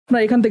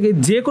আপনারা এখান থেকে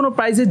যে কোনো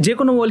প্রাইসে যে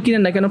কোনো মোবাইল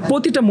কিনেন না কেন,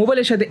 প্রতিটা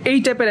মোবাইলের সাথে এই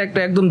টাইপের একটা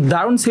একদম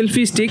দারুণ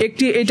সেলফি স্টিক,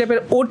 একটি এই টাইপের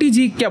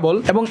ওটিজি কেবল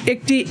এবং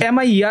একটি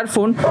এমআই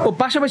ইয়ারফোন ও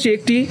পাশাপাশি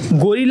একটি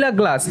গরিলা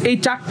গ্লাস, এই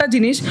চারটা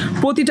জিনিস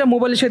প্রতিটা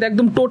মোবাইলের সাথে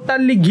একদম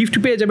টোটালি গিফট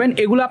পেয়ে যাবেন।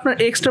 এগুলো আপনার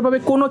এক্সট্রা ভাবে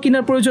কোনো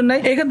কেনার প্রয়োজন নাই,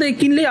 এখান থেকে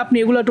কিনলেই আপনি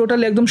এগুলো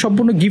টোটালি একদম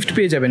সম্পূর্ণ গিফট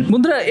পেয়ে যাবেন।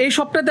 বন্ধুরা এই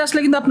সপ্তাহে আসলে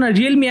কিন্তু আপনার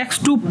রিয়েলমি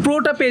X2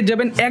 Proটা পেয়ে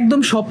যাবেন একদম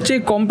সবচেয়ে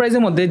কম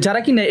প্রাইসের মধ্যে। যারা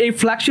কিনা এই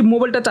ফ্ল্যাগশিপ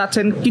মোবাইলটা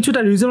চাচ্ছেন কিছুটা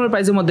রিজনেবল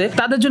প্রাইসের মধ্যে,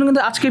 তাদের জন্য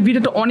কিন্তু আজকের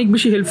ভিডিওটা অনেক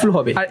বেশি হেল্পফুল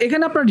হবে। আর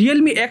এখানে আপনার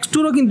রিয়েলমি X2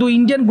 কিন্তু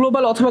ইন্ডিয়ান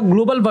গ্লোবাল অথবা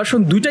গ্লোবাল ভার্সন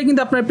দুইটাই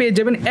কিন্তু আপনারা পেয়ে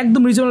যাবেন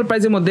একদম রিজনেবল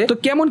প্রাইসের মধ্যে। তো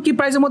কেমন কি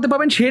প্রাইসের মধ্যে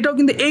পাবেন সেটাও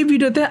কিন্তু এই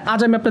ভিডিওতে আজ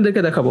আমি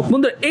আপনাদেরকে দেখাবো।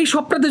 বন্ধুরা এই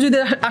সপ্তাহে যদি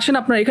আসেন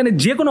আপনারা এখানে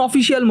যে কোনো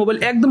অফিসিয়াল মোবাইল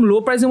একদম লো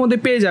প্রাইসের মধ্যে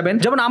পেয়ে যাবেন।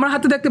 যেমন আমার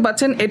হাতে দেখতে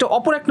পাচ্ছেন এটা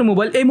অপর একটা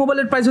মোবাইল, এই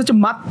মোবাইলের প্রাইস হচ্ছে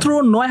মাত্র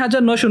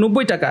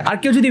 ৯৯৯০ টাকা। আর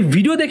কেউ যদি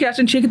ভিডিও দেখে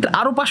আসেন সেক্ষেত্রে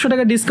আরো ৫০০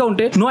 টাকা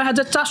ডিসকাউন্টে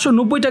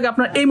 ৯৪৯০ টাকা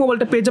আপনার এই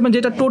মোবাইলটা পেয়ে যাবেন,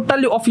 যেটা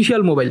টোটালি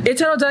অফিসিয়াল মোবাইল।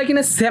 এছাড়াও যারা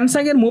কিনা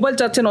স্যামসাং এর মোবাইল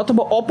চাচ্ছেন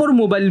অথবা অপর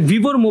মোবাইল,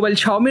 ভিভোর মোবাইল,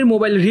 শাওমির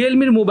মোবাইল,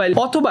 রিয়েলমির মোবাইল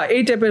অথবা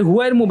এই টাইপের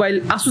হুয়াইয়ের মোবাইল,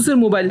 আসুসের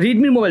মোবাইল,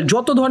 রেডমির মোবাইল,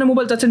 যত ধরনের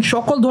মোবাইল চাচ্ছেন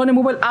সকল ধরনের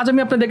মোবাইল আজ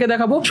আমি আপনাদেরকে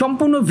দেখাবো।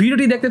 সম্পূর্ণ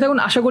ভিডিওটি দেখতে থাকুন,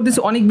 আশা করতেছি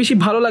অনেক বেশি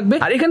ভালো লাগবে।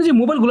 আর এখানে যে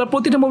মোবাইলগুলো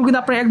প্রতিটা মোবাইল কিন্তু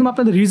আপনারা একদম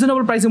আপনাদের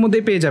রিজনেবল প্রাইসের মধ্যে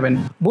পেয়ে যাবেন।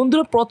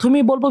 বন্ধুরা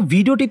প্রথমেই বলবো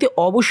ভিডিওটিতে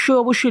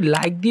অবশ্যই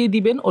লাইক দিয়ে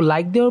দিবেন ও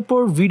লাইক দেওয়ার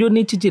পর ভিডিও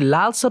নিচে যে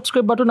লাল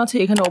সাবস্ক্রাইব বাটন আছে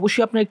এখানে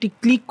অবশ্যই আপনারা একটি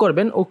ক্লিক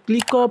করবেন ও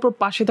ক্লিক করার পর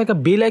পাশে থাকা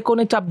বেল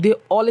আইকনে চাপ দিয়ে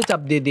অলে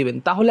চাপ দিয়ে দিবেন,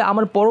 তাহলে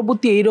আমার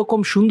পরবর্তী এইরকম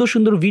সুন্দর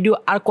সুন্দর ভিডিও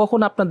আর কখন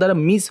আপনার দ্বারা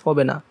মিস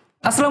হবে না।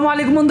 আসসালামু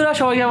আলাইকুম বন্ধুরা,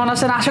 সবাই কেমন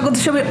আছেন? আশা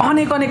করছি সবাই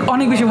অনেক অনেক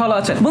অনেক বেশি ভালো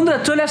আছেন। বন্ধুরা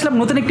চলে আসলাম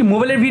নতুন একটি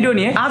মোবাইলের ভিডিও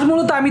নিয়ে। আজ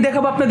মূলত আমি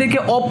দেখাবো আপনাদেরকে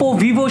Oppo,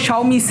 Vivo,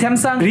 Xiaomi,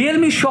 Samsung,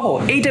 Realme সহ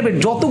এই টাইপের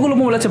যতগুলো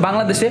মোবাইল আছে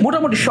বাংলাদেশে,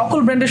 মোটামুটি সকল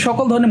ব্র্যান্ডের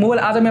সকল ধরনের মোবাইল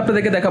আজ আমি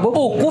আপনাদেরকে দেখাবো।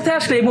 ও কোথায়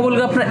আসলে এই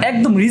মোবাইলগুলো আপনারা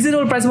একদম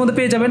রিজনেবল প্রাইসের মধ্যে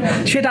পেয়ে যাবেন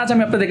সেটা আজ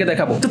আমি আপনাদেরকে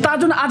দেখাবো। তো তার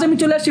জন্য আজ আমি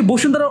চলে আসছি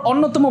বসুন্ধরার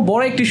অন্যতম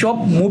বড় একটি শপ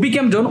মোবি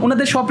ক্যাম জোন।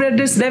 ওনাদের শপের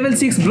অ্যাড্রেস লেভেল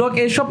 6 ব্লক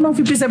এ, শপ নং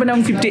 57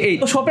 এবং 58।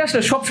 তো শপে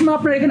আসলে সবসময়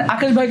আপনারা এখানে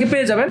আকাশ ভাইকে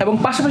পেয়ে যাবেন এবং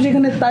পাশাপাশি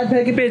এখানে তাই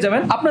ভাইকে পেয়ে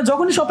যাবেন। আপনারা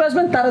যখনই শপে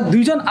আসবেন তারা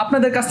দুইজন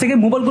আপনাদের কাছ থেকে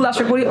মোবাইলগুলো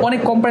আশা করি অনেক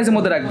কম প্রাইসের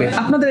মধ্যে রাখবে।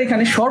 আপনাদের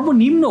এখানে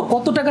সর্বনিম্ন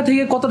কত টাকা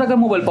থেকে কত টাকার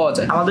মোবাইল পাওয়া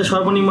যায়? আমাদের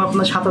সর্বনিম্ন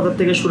আপনার ৭০০০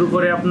 থেকে শুরু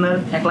করে আপনার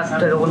 ১ লাখ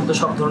টাকা পর্যন্ত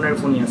সব ধরনের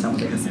ফোনই আছে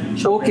আমাদের কাছে।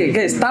 ওকে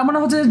গাইস, তার মানে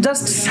হচ্ছে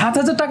জাস্ট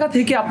 ৭০০০ টাকা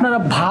থেকে আপনারা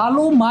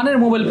ভালো মানের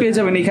মোবাইল পেয়ে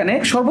যাবেন। এখানে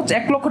সর্বোচ্চ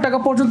 ১ লক্ষ টাকা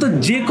পর্যন্ত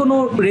যে কোনো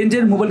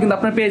রেঞ্জের মোবাইল কিন্তু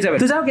আপনারা পেয়ে যাবেন।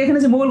 তো যাই হোক এখানে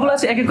যে মোবাইলগুলো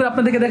আছে এক এক করে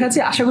আপনাদেরকে দেখাচ্ছি,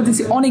 আশা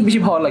করতেছি অনেক বেশি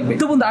ভালো লাগবে।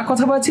 তো বন্ধু আর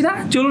কথা বলছি না,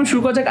 চলুন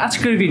শুরু করা যাক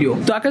আজকের ভিডিও।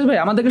 তো আকাশ ভাই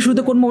আমাদেরকে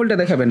শুরুতে কোন মোবাইলটা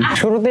দেখাবেন?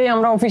 শুরুতেই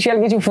আমরা অফিশিয়াল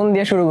কিছু ফোন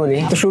দিয়ে শুরু করি।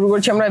 তো শুরু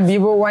করছি আমরা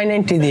ভিভো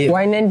Y90 দিয়ে।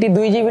 Y90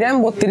 2GB RAM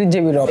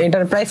 32GB ROM।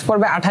 এটার প্রাইস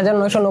পড়বে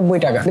 ৮৯৯০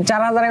 টাকা।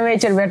 4000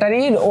 mAh এর battery,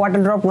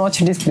 water drop notch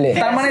display.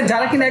 তার মানে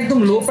যারা কিনা একদম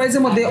লো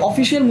প্রাইসের মধ্যে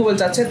অফিশিয়াল মোবাইল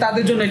চাচ্ছে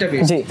তাদের জন্য এটা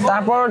বেস্ট। জি,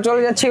 তারপর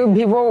চলে যাচ্ছে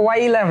ভিভো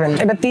Y11।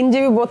 এটা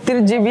 3GB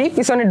 32GB,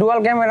 পিছনে ডুয়াল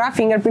ক্যামেরা,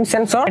 ফিঙ্গারপ্রিন্ট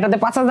সেন্সর। এটাতে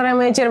 5000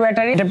 mAh এর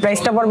ব্যাটারি। এটার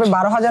প্রাইসটা পড়বে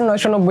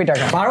 ১২৯৯০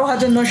 টাকা।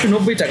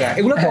 ১২৯৯০ টাকা।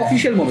 এগুলো তো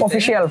অফিশিয়াল মোবাইল,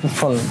 অফিশিয়াল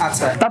ফোন।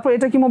 আচ্ছা, তারপর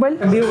এটা কি মোবাইল?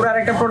 ভিভোর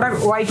আরেকটা প্রোডাক্ট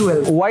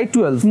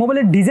Y12।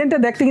 মোবাইলের ডিজাইনটা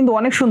দেখতে কিন্তু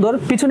অনেক সুন্দর।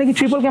 পিছনে কি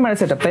ট্রিপল ক্যামেরা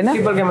সেটআপ, তাই না?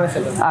 Triple camera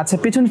setup. আচ্ছা,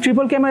 পিছনে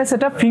triple camera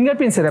setup,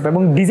 fingerprint setup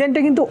এবং ডিজাইনটা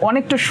কিন্তু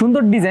অনেকটা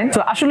সুন্দর ডিজাইন।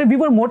 তো আসলে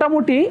ভিভোর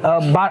মোটামুটি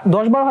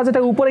 ১০-১২ হাজার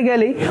টাকা উপরে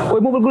গেলেই ওই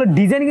মোবাইলগুলোর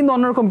ডিজাইন কিন্তু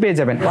অন্যরকম পেয়ে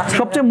যাবেন।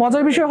 সবচেয়ে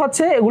মজার বিষয়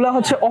হচ্ছে এগুলো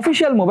হচ্ছে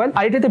অফিশিয়াল মোবাইল।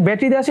 আর এটাতে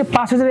ব্যাটারি দেওয়া আছে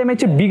 5000 mAh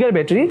এর বিগার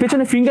ব্যাটারি,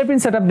 পিছনে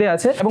ফিঙ্গারপ্রিন্ট সেটআপ দেওয়া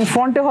আছে এবং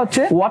ফ্রন্টে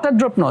হচ্ছে ওয়াটার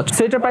ড্রপ নচ।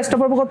 সেটার প্রাইসটা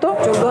পড়বে কত?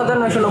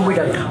 ১৪৯৯০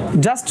 টাকা।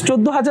 জাস্ট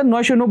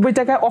 ১৪৯৯০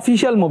 টাকা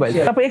অফিশিয়াল মোবাইল।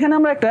 তারপর এখানে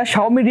আমরা একটা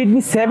Xiaomi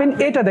Redmi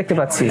 7A টা দেখতে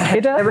পাচ্ছি।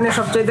 এটা এর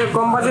সবচেয়ে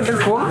কম বাজেটের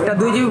ফোন। এটা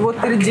 2GB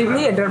 32GB।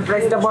 এটার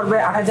প্রাইসটা পড়বে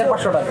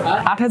 ৮৫০০ টাকা।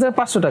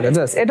 ৮৫০০ টাকা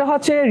জাস্ট। এটা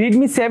হচ্ছে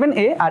Redmi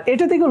 7A। আর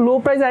এটা থেকে লো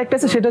প্রাইস আরেকটা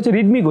আছে, সেটা হচ্ছে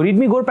Redmi Go।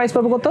 Redmi Go price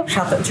পাবে কত?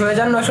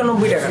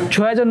 ৬৯৯০ টাকা।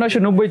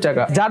 ৬৯৯০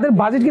 টাকা। যাদের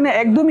বাজেট কিনা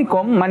একদমই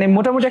কম, মানে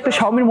মোটামুটি একটা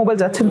Xiaomi মোবাইল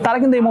যাচ্ছেন, তারা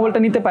কিন্তু এই মোবাইলটা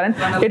নিতে পারেন।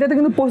 এটাতে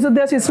কিন্তু প্রসেসর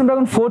দেওয়া আছে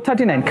Snapdragon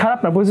 439, খারাপ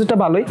না, প্রসেসরটা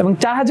ভালোই এবং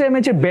 4000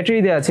 mAh এর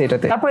ব্যাটারি দেওয়া আছে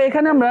এটাতে। তারপর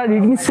এখানে আমরা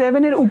Redmi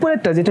 7 এর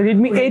উপরেরটা যেটা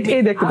Redmi 8A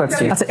দেখতে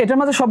পাচ্ছি। আচ্ছা, এটার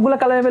মাঝে সবগুলো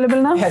কালার अवेलेबल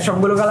না? হ্যাঁ,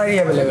 সবগুলো কালারই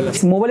अवेलेबल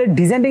আছে। মোবাইলের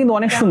ডিজাইনটা কিন্তু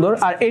অনেক সুন্দর।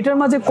 আর এটার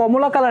মাঝে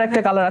কমলা কালার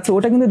একটা কালার আছে,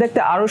 ওটা কিন্তু দেখতে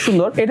আরো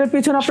সুন্দর। এটার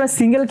পিছনে আপনারা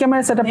সিঙ্গেল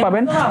ক্যামেরা সেটআপ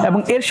পাবেন এবং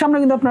এর সামনে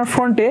কিন্তু আপনার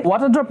ফ্রন্টে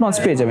ওয়াটার ড্রপ নচ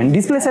পেয়ে যাবেন।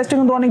 ডিসপ্লে সাইজটা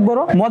কিন্তু অনেক বড়।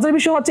 মজার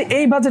বিষয় হচ্ছে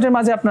এই বাজেটের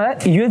মাঝে আপনারা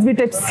USB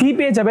টাইপ C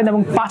পেয়ে যাবেন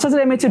এবং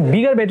 5000 mAh এর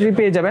বিগার ব্যাটারি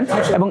পেয়ে যাবেন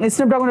এবং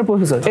স্ন্যাপড্রাগনের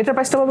প্রসেসর। এটার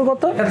প্রাইসটা পাবে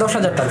কত?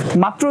 ১০০০০ টাকা।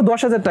 মাত্র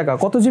 ১০০০০ টাকা।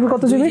 কত জিবি?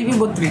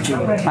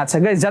 32GB। আচ্ছা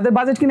গাইস, যাদের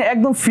বাজেট কিনা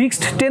একদম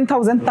ফিক্সড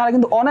 10000, তারা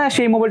কিন্তু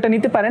অনায়াসে এই মোবাইলটা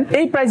নিতে পারেন।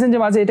 এই প্রাইস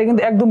রেঞ্জের মাঝে এটা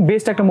কিন্তু একদম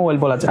বেস্ট একটা মোবাইল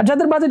বলা যায়। আর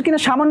যাদের বাজেট কিনা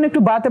সামান্য একটু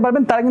বাড়াতে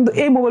পারবেন তারা কিন্তু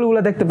এই মোবাইলগুলো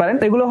দেখতে পারেন।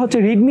 এগুলো হচ্ছে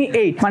Redmi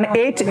 8, মানে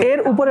 8 এর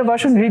উপরে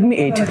ভার্সন Redmi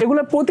 8।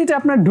 এগুলো প্রতিটা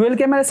আপনার ডুয়াল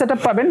ক্যামেরা সেটআপ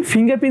পাবেন,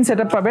 ফিঙ্গারপ্রিন্ট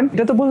সেটআপ পাবেন।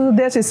 এটা তো প্রসেসর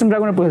দেয়া আছে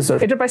স্ন্যাপড্রাগনের প্রসেসর।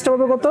 এটার প্রাইসটা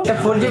পাবে কত?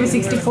 4GB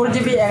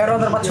 64GB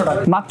 ১১৫০০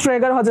 টাকা। মাত্র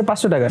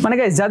 ১১৫০০ টাকা। মানে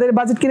গাইস, যাদের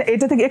বাজেট কিনা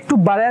এটা থেকে একটু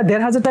বাড়ায়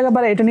 ১৫০০ টাকা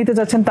বাড়ায় এটা নিতে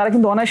চাচ্ছেন, তারা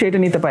কিন্তু অনায়াসে এটা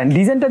নিতে পারেন।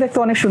 ডিজাইনটা দেখতে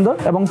অনেক সুন্দর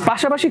এবং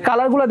পাশাপাশি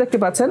কালারগুলো দেখতে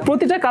পাচ্ছেন,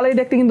 প্রতিটা কালারই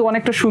দেখতে কিন্তু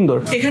অনেকটা সুন্দর।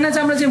 এখানে যে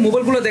আমরা যে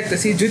মোবাইলগুলো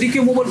দেখতেছি, যদি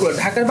কেউ মোবাইলগুলো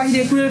ঢাকার বাইরে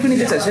একটু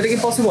নিতে চায় সেটা কি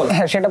পসিবল?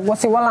 হ্যাঁ, সেটা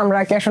পসিবল। আমরা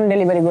ক্যাশ অন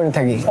ডেলিভারি করে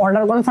থাকি।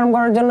 অর্ডার কনফার্ম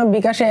করার জন্য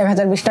বিকাশে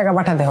 ১০২০ টাকা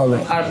পাঠাতে হাতে হবে,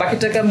 আর বাকি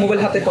টাকা মোবাইল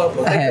হাতে পাওয়ার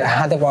পর। হ্যাঁ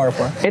হাতে পাওয়ার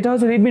পর। এটা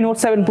হচ্ছে Redmi Note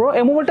 7 Pro।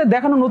 এই মোবাইলটা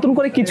দেখানো নতুন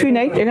করে কিছুই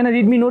নাই, এখানে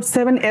Redmi Note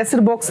 7s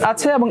এর বক্স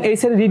আছে এবং এই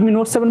সাইডে Redmi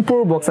Note 7 Pro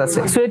বক্স আছে।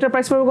 সো এটার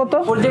প্রাইস পড়বে কত?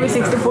 4GB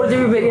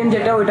 64GB ভেরিয়েন্ট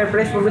যেটা, ওইটার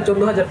প্রাইস পড়বে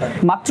 14000 টাকা।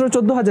 মাত্র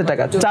 14000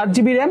 টাকা,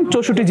 4GB RAM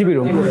 64GB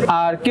ROM।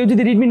 আর কেউ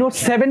যদি Redmi Note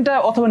 7টা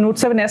অথবা Note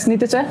 7s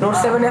নিতে চায়, Note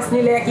 7s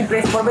নিলে একই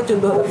প্রাইস পড়বে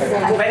 14000 টাকা।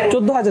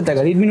 14000 টাকা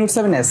Redmi Note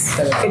 7s।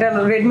 এটা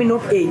Redmi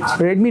Note 8।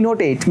 Redmi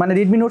Note 8 মানে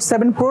Redmi Note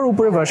 7 Pro এর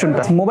উপরে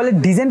ভার্সনটা। মোবাইলের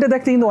ডিজাইনটা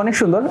দেখতে কিন্তু অনেক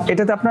সুন্দর।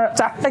 এটাতে আপনার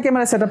 4টা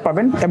ক্যামেরা সেটআপ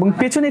পাবেন এবং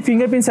পেছনে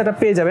ফিঙ্গারপ্রিন্ট সেটআপ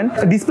পেয়ে যাবেন।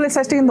 ডিসপ্লে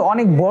সাইজটা কিন্তু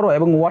অনেক বড়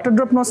এবং ওয়াটার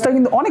ড্রপ নচটা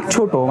কিন্তু অনেক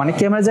ছোট, মানে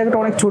ক্যামেরা জায়গাটা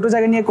অনেক ছোট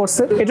জায়গা নিয়ে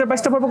করছে। এটার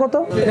প্রাইসটা পড়বে কত?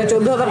 এটা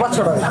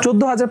 14500 টাকা।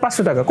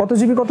 14500 টাকা। কত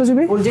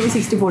জিবি? 4GB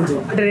 64GB।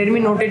 এটা Redmi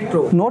Note 8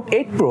 Pro। Note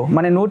 8 Pro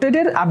মানে Note 8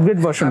 এর আপগ্রেড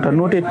ভার্সনটা,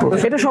 Note 8 Pro।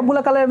 এটা সবগুলো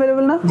কালার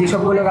अवेलेबल না? জি,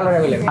 সবগুলো কালার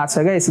अवेलेबल। আচ্ছা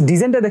গাইস,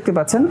 ডিজাইনটা দেখতে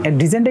পাচ্ছেন, এই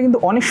ডিজাইনটা কিন্তু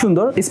অনেক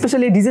সুন্দর।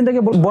 স্পেশালি এই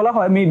ডিজাইনটাকে বলা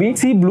হয় মেবি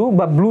সি ব্লু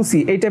বা ব্লু সি,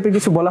 এই টাইপের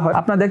কিছু বলা হয়।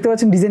 আপনারা দেখতে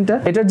পাচ্ছেন ডিজাইনটা।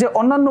 এটার যে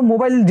অন্যান্য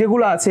মোবাইল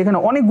যেগুলো আছে, এখানে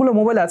অনেকগুলো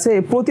মোবাইল আছে,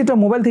 এই প্রতিটা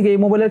মোবাইল থেকে এই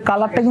মোবাইলের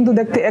কালারটা কিন্তু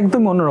দেখতে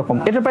একদমই অন্যরকম।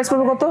 এটার প্রাইস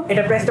পড়বে কত?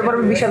 এটা প্রাইসটা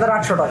পড়বে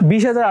 20800 টাকা।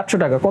 20800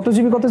 টাকা। কত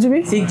জিবি?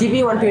 6GB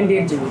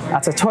 128GB।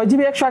 আচ্ছা,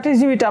 6GB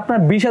 128GB টা আপনার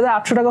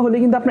 20800 টাকা হলে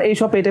কিন্তু আপনার এই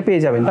শপে এটা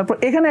পেয়ে যাবেন। তারপর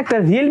এখানে একটা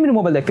Realme এর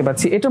মোবাইল দেখতে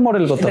পাচ্ছি, এটা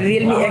মডেল কত? এটা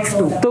Realme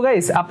X2। তো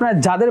গাইস, আপনার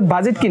যাদের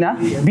বাজেট কিনা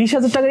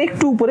 20000 টাকার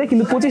একটু উপরে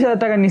কিন্তু 25000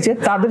 টাকার নিচে,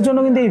 তাদের জন্য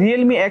কিন্তু এই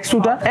Realme X2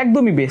 টা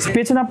একদমই বেস্ট।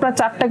 পেছনে আপনার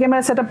 4টা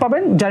ক্যামেরা সেটআপ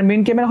পাবেন, যার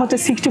মেইন ক্যামেরা হচ্ছে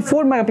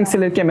 64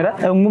 মেগাপিক্সেলের ক্যামেরা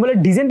এবং মোবাইলের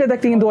ডিজাইনটা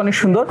দেখতে কিন্তু অনেক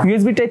সুন্দর।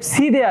 USB টাইপ C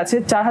দেয়া আছে,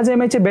 4000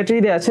 mAh এর ব্যাটারি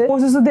দেয়া আছে,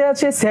 প্রসেসর দেয়া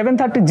আছে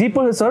 730G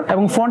প্রসেসর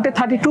এবং ফ্রন্টে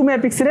 32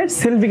 মেগাপিক্সেলের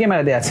সেলফি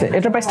ক্যামেরা দেয়া আছে।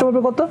 এটা প্রাইসটা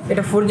পড়বে কত?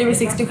 এটা 4GB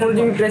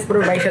 64GB প্রাইস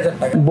পড়বে 22000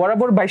 টাকা।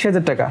 বরাবর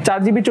 22000 টাকা।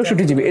 4GB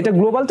 64GB। এটা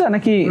গ্লোবালটা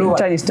নাকি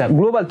চাইনিজটা?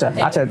 গ্লোবালটা।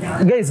 আচ্ছা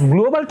গাইস,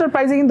 গ্লোবালটার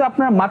প্রাইসে কিন্তু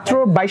আপনারা মাত্র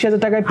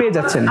 22000 টাকায় পেয়ে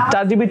যাচ্ছেন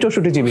 4GB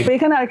 64GB।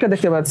 এখানে আরেকটা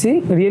দেখতে পাচ্ছি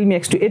Realme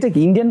X2। এটা কি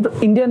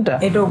ইন্ডিয়ানটা?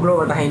 এটাও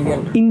গ্লোবালটা, হ্যাঁ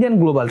ইন্ডিয়ান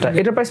গ্লোবালটা।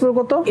 এটার প্রাইস পড়বে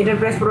কত? এটার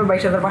প্রাইস পড়বে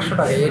 22500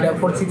 টাকা। এটা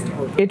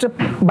 464। এটা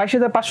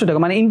 22500 টাকা,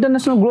 মানে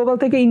ইন্টারন্যাশনাল গ্লোবাল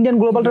থেকে ইন্ডিয়ান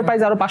গ্লোবালটার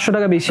প্রাইস আরো 500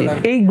 টাকা বেশি।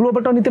 এই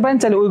গ্লোবালটাও নিতে পারেন,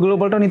 চাইলে ওই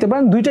গ্লোবালটাও নিতে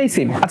পারেন, দুইটাই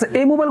সেম। আচ্ছা,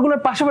 এই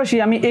মোবাইলগুলোর পাশাপাশি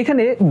আমি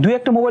এখানে দুই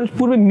একটা মোবাইল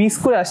পূর্বে মিস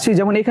করে আসছি,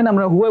 যেমন এখানে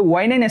আমরা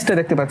Huawei Y9s টা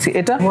দেখতে পাচ্ছি।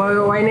 এটা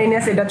Huawei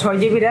Y9s, এটা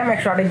 6GB RAM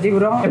 128GB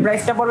ROM। এর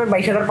প্রাইসটা পড়বে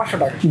 22500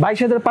 টাকা।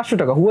 22500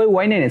 টাকা Huawei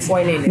Y9s।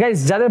 গাইস,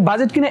 যাদের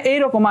বাজেট কিনা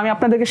এইরকম, আমি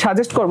আপনাদেরকে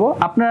সাজেস্ট করব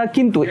আপনারা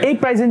কিন্তু এই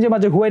প্রাইস রেঞ্জের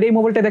মাঝে Huawei এই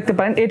মোবাইলটা দেখতে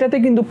পারেন। এটাতে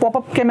কিন্তু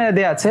পপআপ ক্যামেরা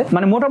দেয়া আছে,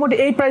 মানে মোটামুটি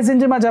এই প্রাইস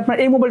রেঞ্জের মাঝে আপনারা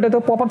এই মোবাইলটাতে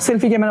পপআপ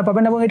সেলফি ক্যামেরা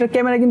পাবেন এবং এটার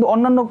ক্যামেরা কিন্তু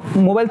অন্যান্য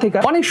মোবাইল থেকে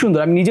অনেক সুন্দর,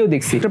 আমি নিজেও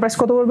দেখছি। এটার প্রাইস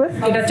কত পড়বে?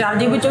 এটা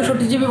 4GB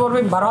 64GB পড়বে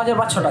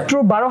 12500 টাকা। মাত্র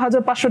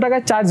 12500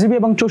 টাকায় 4GB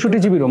এবং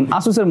 64GB ROM,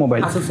 Asus এর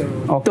মোবাইল।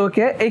 ওকে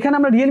ওকে, এখানে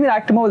আমরা Realme এর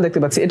আরেকটা মোবাইল দেখতে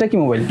পাচ্ছি। এটা কি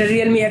মোবাইল? এটা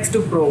Realme X2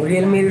 Pro,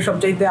 Realme এর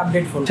সবচেয়ে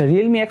আপডেট ফোন। আচ্ছা,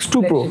 Realme X2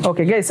 Pro।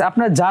 Okay guys,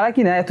 আপনারা যারা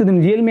কিনা এতদিন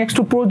Realme X2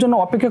 Pro এর জন্য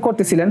অপেক্ষা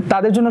করতেছিলেন,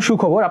 তাদের জন্য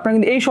সুখবর। আপনারা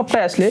কিন্তু এই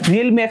সপ্তাহে আসলে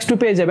Realme X2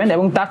 পেয়ে যাবেন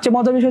এবং তার চেয়ে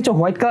মজার বিষয় হচ্ছে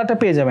হোয়াইট কালারটা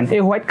পেয়ে যাবেন।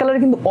 এই হোয়াইট কালারে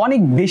কিন্তু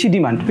অনেক বেশি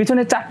ডিমান্ড।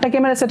 পিছনে 4টা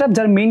ক্যামেরা সেটআপ,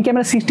 যার মেইন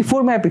ক্যামেরা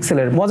 64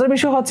 মেগাপিক্সেলের। মজার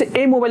বিষয় হচ্ছে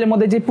এই মোবাইলের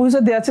মধ্যে যে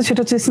প্রসেসর দেয়া আছে সেটা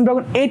হচ্ছে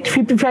Snapdragon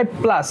 855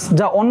 প্লাস,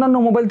 যা অন্যান্য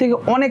মোবাইল থেকে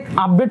অনেক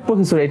আপডেট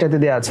প্রসেসর এটাতে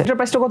দেয়া আছে। এটার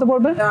প্রাইসটা কত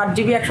পড়বে?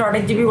 8GB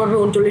 128GB পড়বে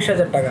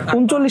 39000 টাকা।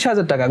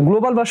 39000 টাকা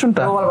গ্লোবাল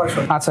ভার্সনটা। Global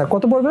version. আচ্ছা,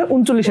 কত পড়বে?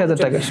 39000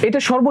 টাকা। এটা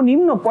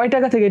সর্বনিম্ন কয়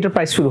টাকা থেকে এটার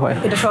প্রাইস শুরু হয়?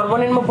 এটা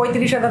সর্বনিম্ন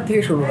 35000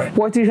 থেকে শুরু হয়।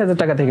 35000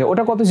 টাকা থেকে।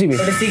 ওটা কত জিবি?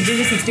 এটা 6GB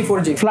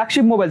 64GB।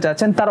 ফ্ল্যাগশিপ মোবাইল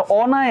চাচ্ছেন, তার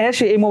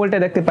অনায়াসে এই মোবাইলটা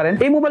দেখতে পারেন।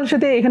 এই মোবাইলের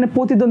সাথে এখানে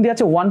প্রতিদ্বন্দ্বী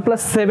আছে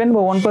OnePlus 7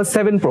 বা OnePlus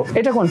 7 Pro।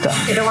 এটা কোনটা?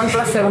 এটা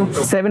OnePlus 7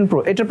 Pro। 7 Pro।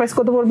 এটার প্রাইস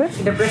কত পড়বে?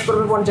 এটা প্রাইস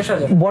পড়বে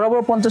 50000। বরাবর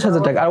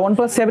 50000 টাকা। আর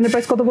OnePlus 7 এর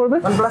প্রাইস কত পড়বে?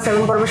 OnePlus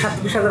 7 পড়বে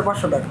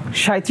 37500 টাকা।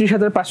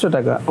 37500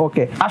 টাকা।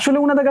 ওকে, আসলে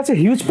ওনাদের কাছে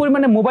হিউজ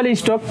পরিমাণে মোবাইল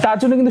স্টক, তার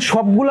জন্য কিন্তু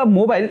সবগুলা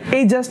মোবাইল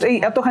এই জাস্ট এই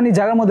এতখানি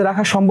জায়গার মধ্যে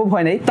রাখা সম্ভব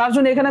হয় নাই। তার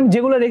জন্য এখানে আমি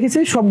যেগুলো রেখেছি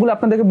সবগুলো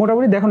আপনাদেরকে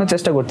মোটামুটি দেখানোর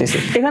চেষ্টা করতেছি।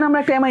 এখানে আমরা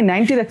একটা MI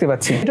 90 দেখতে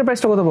পাচ্ছি। এটার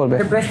প্রাইসটা কত পড়বে?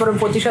 এটা প্রাইস পড়বে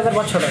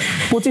 25500 টাকা।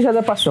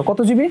 25500। কত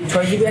GB?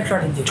 6GB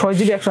 128GB।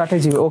 6GB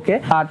 128GB। ওকে,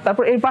 আর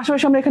তারপর এর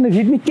পাশাপাশি আমরা এখানে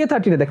Redmi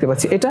K30 দেখতে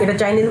পাচ্ছি। এটা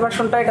চাইনিজ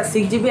ভার্সনটা, এটা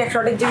 6GB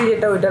 128GB,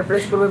 যেটা ওইটার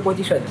প্রাইস পড়বে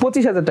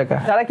 25000 টাকা।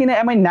 যারা কিনা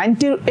MI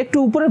 90 এর একটু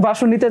উপরে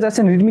ভার্সন নিতে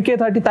যাচ্ছেন Redmi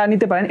K30, তা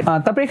নিতে পারেন।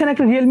 তারপর এখানে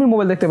একটা Realme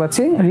মোবাইল দেখতে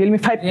পাচ্ছি, Realme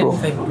 5 Pro।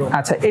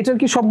 আচ্ছা, এটার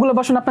কি সবগুলো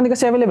ভার্সন আপনাদের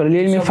কাছে अवेलेबल?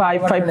 Realme 5,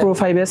 5 Pro,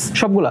 5s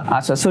সবগুলা?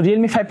 আচ্ছা, সো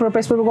Realme 5 Pro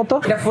প্রাইস পড়বে কত?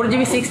 এটা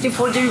 4GB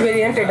 64GB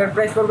ভেরিয়েন্ট, এটার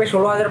প্রাইস পড়বে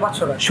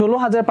 16500 টাকা।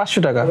 16500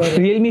 টাকা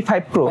Realme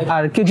 5 Pro।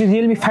 আর কেউ যদি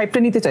Realme 5 টা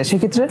নিতে চায়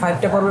সেক্ষেত্রে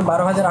 5টা পড়বে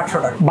 12800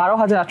 টাকা।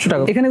 12800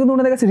 টাকা। এখানে কিন্তু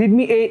ওনাদের কাছে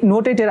Redmi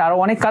Note 8 এর আরো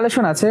অনেক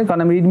কালেকশন আছে,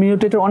 কারণ আমি Redmi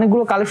Note 8 এর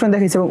অনেকগুলো কালেকশন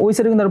দেখাইছি এবং ওই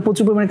সাইডে কিন্তু আরো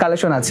প্রচুর পরিমাণে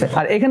কালেকশন আছে।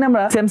 আর এখানে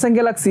আমরা Samsung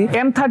Galaxy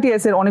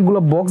M30s এর অনেকগুলো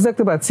বক্স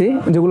দেখতে পাচ্ছি,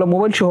 যেগুলো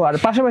মোবাইল সহ। আর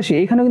পাশাপাশি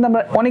এখানে কিন্তু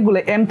আমরা অনেকগুলো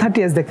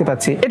M30s দেখতে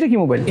পাচ্ছি। এটা কি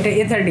মোবাইল? এটা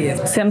A30s,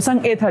 Samsung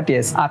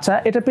A30s। আচ্ছা,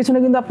 এটার পিছনে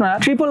কিন্তু আপনারা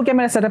ট্রিপল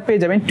ক্যামেরা সেটআপ পেয়ে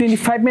যাবেন,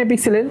 25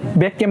 মেগাপিক্সেলের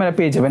ব্যাক ক্যামেরা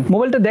পেয়ে যাবেন।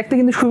 মোবাইলটা দেখতে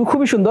কিন্তু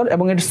খুবই সুন্দর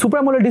এবং এটা সুপার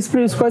AMOLED ডিসপ্লে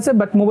ইউজ করেছে,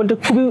 বাট মোবাইলটা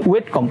খুবই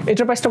ওয়েট কম।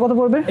 এটার প্রাইসটা কত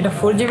পড়বে? এটা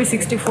 4GB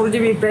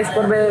 64GB প্রাইস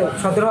পড়বে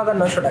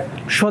 17900 টাকা।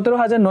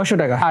 17900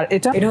 টাকা। আর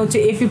এটা হচ্ছে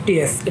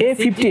A50s।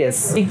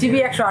 6GB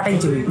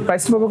 128GB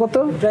প্রাইস পড়বে কত?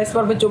 প্রাইস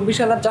পড়বে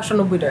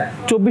 24490 টাকা।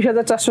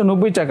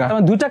 24490 টাকা।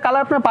 দুইটা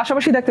কালার আপনারা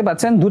পাশাপাশি দেখতে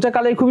পাচ্ছেন, পাচ্ছেন, দুটো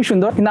কালারই খুবই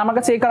সুন্দর, কিন্তু আমার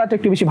কাছে এই কালারটা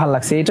একটু বেশি ভালো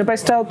লাগছে। এটার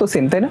প্রাইসটাও তো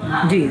সেম, তাই না?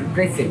 জি,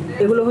 প্রাইস সেম।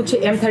 এগুলো হচ্ছে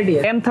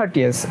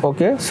M30s।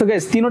 ওকে, সো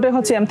গাইস তিনটাই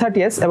হচ্ছে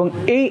M30s এবং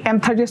এই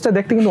M30s টা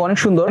দেখতে কিন্তু অনেক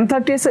সুন্দর।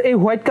 M30s এর এই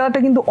হোয়াইট কালারটা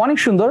কিন্তু অনেক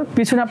সুন্দর।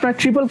 পিছনে আপনারা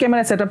ট্রিপল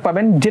ক্যামেরা সেটআপ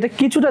পাবেন, যেটা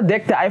কিছুটা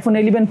দেখতে আইফোন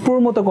 11 প্রো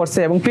মতো করছে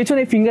এবং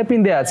পিছনে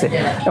ফিঙ্গারপ্রিন্ট দেওয়া আছে।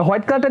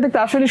 হোয়াইট কালারটা দেখতে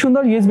আসলে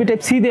সুন্দর, USB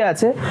টাইপ সি দেওয়া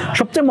আছে।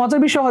 সবচেয়ে মজার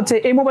বিষয় হচ্ছে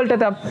এই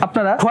মোবাইলটাতে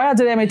আপনারা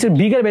 6000 mAh এর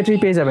বিগার ব্যাটারি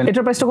পেয়ে যাবেন।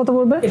 এটার প্রাইসটা কত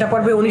পড়বে? এটা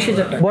পড়বে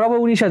 19000 টাকা, বরাবর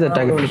 19000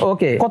 টাকা।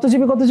 ওকে, কত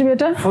জিবি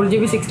এটা?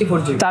 4GB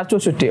 64GB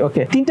 464।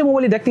 ওকে, তিনটে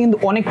মোবাইলই দেখতে কিন্তু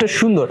অনেকটা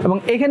সুন্দর এবং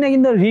এখানে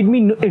কিন্তু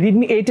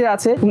Redmi 8 এর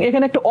আছে এবং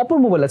এখানে একটা Oppo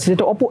মোবাইল আছে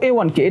যেটা Oppo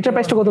A1K। এটার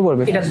প্রাইসটা কত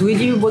পড়বে? এটা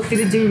 2GB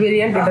 32GB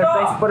ভেরিয়েন্ট, এটার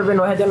প্রাইস পড়বে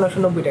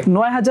 9990 টাকা।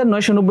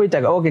 9990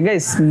 টাকা। ওকে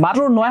গাইস,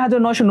 মাত্র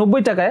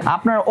 9990 টাকায়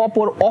আপনার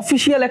Oppo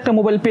অফিশিয়াল একটা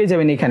মোবাইল পেয়ে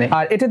যাবেন এখানে।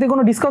 আর এটাতে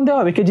কোনো ডিসকাউন্ট দেওয়া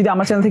হবে কেউ যদি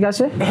আমার চ্যানেল থেকে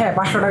আসে? হ্যাঁ,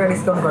 500 টাকা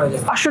ডিসকাউন্ট করা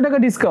যাবে। 500 টাকা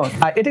ডিসকাউন্ট।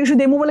 আর এটা কি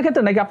শুধু এই মোবাইলের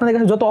ক্ষেত্রে নাকি আপনাদের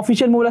কাছে যত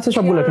অফিশিয়াল মোবাইল আছে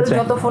সবগুলোর ক্ষেত্রে?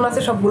 যত ফোন আছে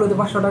সবগুলোতে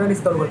 500 টাকা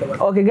ডিসকাউন্ট করতে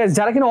পারবেন। ওকে গাইস,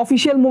 যারা কিনা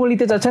অফিশিয়াল মোবাইল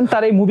নিতে চাচ্ছেন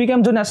তারা এই মুভি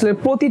ক্যাম জোনে আসলে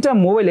প্রতিটা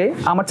মোবাইলে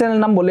আমার চ্যানেল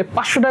নাম বললে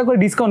 500 টাকা করে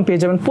ডিসকাউন্ট পেয়ে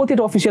যাবেন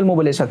প্রতিটা অফিশিয়াল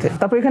মোবাইলের সাথে।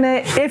 তারপর এখানে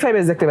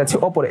A5s দেখতে পাচ্ছি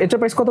Oppo, এটার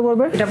প্রাইস কত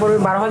পড়বে? এটা পড়বে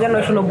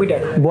 12990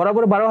 টাকা।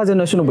 বরাবর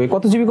 12990।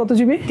 কত জিবি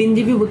 3GB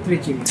 32GB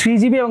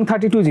 3GB এবং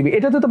 32GB।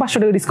 এটাতে তো 500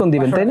 টাকা ডিসকাউন্ট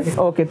দিবেন, তাই না?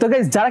 ওকে, তো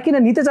গাইস যারা কিনা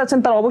নিতে চাচ্ছেন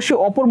তারা অবশ্যই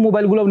Oppo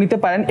মোবাইলগুলো নিতে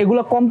পারেন।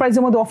 এগুলো কম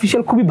প্রাইসের মধ্যে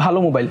অফিশিয়াল খুবই ভালো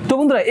মোবাইল। তো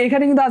বন্ধুরা,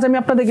 এখানে কিন্তু আজ আমি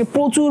আপনাদেরকে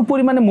প্রচুর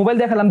পরিমাণে মোবাইল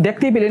দেখালাম,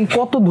 দেখতেই পেলেন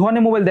কত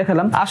ধরনের মোবাইল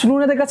দেখালাম। আসলে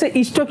ওনাদের কাছে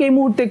স্টক এই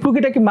মুহূর্তে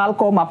টুকিটাকি মাল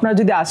কম। আপনারা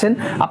যদি আসেন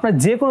আপনারা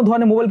যে কোনো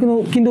ধরনের মোবাইল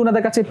কিন্তু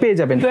ওনাদের কাছে পেয়ে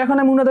যাবেন। তো এখন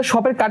আমি ওনাদের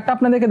শপের কার্ডটা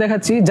আপনাদেরকে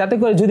দেখাচ্ছি, যাতে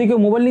করে যদি কেউ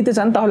মোবাইল নিতে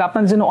চান তাহলে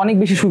আপনাদের জন্য অনেক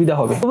বেশি সুবিধা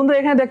হবে। তো বন্ধুরা,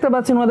 এখানে দেখতে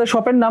পাচ্ছেন ওনাদের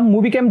শপের নাম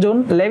movie cam zone,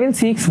 level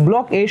 6,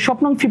 block A, shop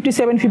নং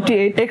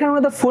 5758। এখানে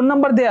ওনাদের ফোন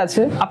নাম্বার দেওয়া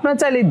আছে। আপনারা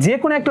চাইলে যে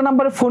কোনো একটা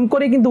নাম্বারে ফোন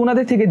করে কিন্তু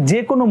ওনাদের থেকে যে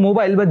কোনো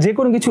মোবাইল বা যে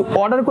কোনো কিছু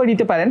অর্ডার করে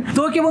নিতে পারেন।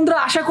 তো কি বন্ধুরা,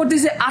 আশা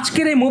করতেছি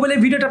আজকের এই মোবাইলের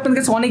ভিডিওটা আপনাদের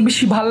কাছে অনেক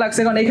বেশি ভালো লাগছে,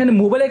 কারণ এখানে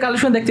মোবাইলের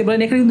কালেকশন দেখতে পারেন।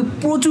 এখানে কিন্তু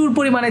প্রচুর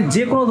পরিমাণে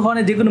যে কোনো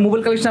ধরনের যে কোনো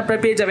মোবাইল কালেকশন আপনারা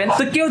পেয়ে যাবেন।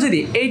 তো কেউ যদি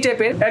এই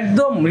টাইপের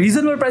একদম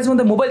রিজনেবল প্রাইসের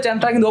মধ্যে মোবাইল চান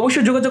তারা কিন্তু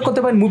অবশ্যই যোগাযোগ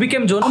করতে পারেন মুভি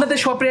ক্যাম জোন। ওনাদের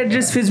শপের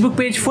address, Facebook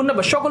page, phone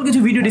number সকল কিছু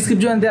ভিডিও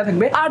ডেসক্রিপশনে দেওয়া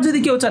থাকবে। আর যদি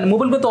কেউ চান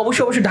মোবাইলগুলো তো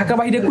অবশ্যই ঢাকা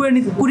বাইরে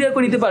কুরিয়ার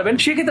করে নিতে পারবেন।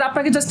 সেক্ষেত্রে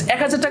আপনাকে জাস্ট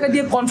 1000 টাকা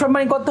দিয়ে কনফার্ম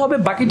মানি করতে হবে,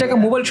 বাকি টাকা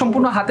মোবাইল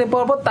সম্পূর্ণ হাতে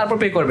পাওয়ার পর তারপর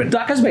পে করবেন। তো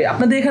আকাশ ভাই,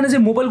 আপনাদের এখানে যে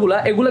মোবাইলগুলো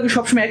এগুলো কি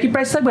সবসময় একই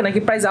প্রাইস থাকবে নাকি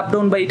প্রাইস আপ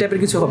ডাউন বা এই টাইপের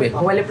কিছু হবে?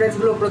 মোবাইলের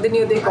প্রাইসগুলো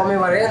প্রতিনিয়তই কমে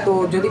বাড়ে, তো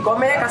যদি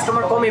কমে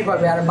কাস্টমার কমই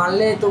পাবে, আর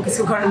বাড়লে তো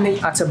কিছু করার নেই।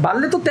 আচ্ছা,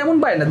 বাড়লে তো তেমন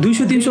বাড়ে না,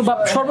 200-300 বা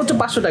সর্বোচ্চ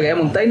 500 টাকা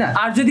এমন, তাই না?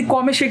 আর যদি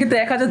কমে সেক্ষেত্রে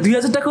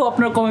 1000-2000 টাকাও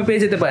আপনারা কমে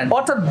পেয়ে যেতে পারেন।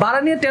 অর্থাৎ বাড়া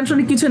নিয়ে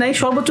টেনশনের কিছু নাই,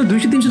 সর্বোচ্চ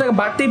 200-300 টাকা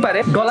বাড়তেই পারে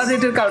ডলার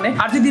রেটের কারণে।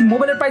 আর যদি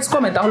মোবাইলের প্রাইস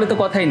কমে তাহলে তো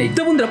কথাই নেই।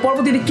 তো বন্ধুরা,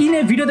 পরবর্তীতে কি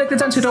নিয়ে ভিডিও দেখতে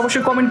চান সেটা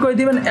অবশ্যই কমেন্ট করে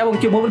দিবেন এবং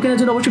কেউ মোবাইল কেনার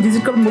জন্য অবশ্যই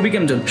ভিজিট করবেন মুভি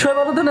ক্যাম জোন। সবাই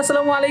ভালো থাকুন,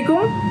 আসসালামু আলাইকুম,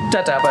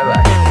 টাটা, বাই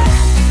বাই।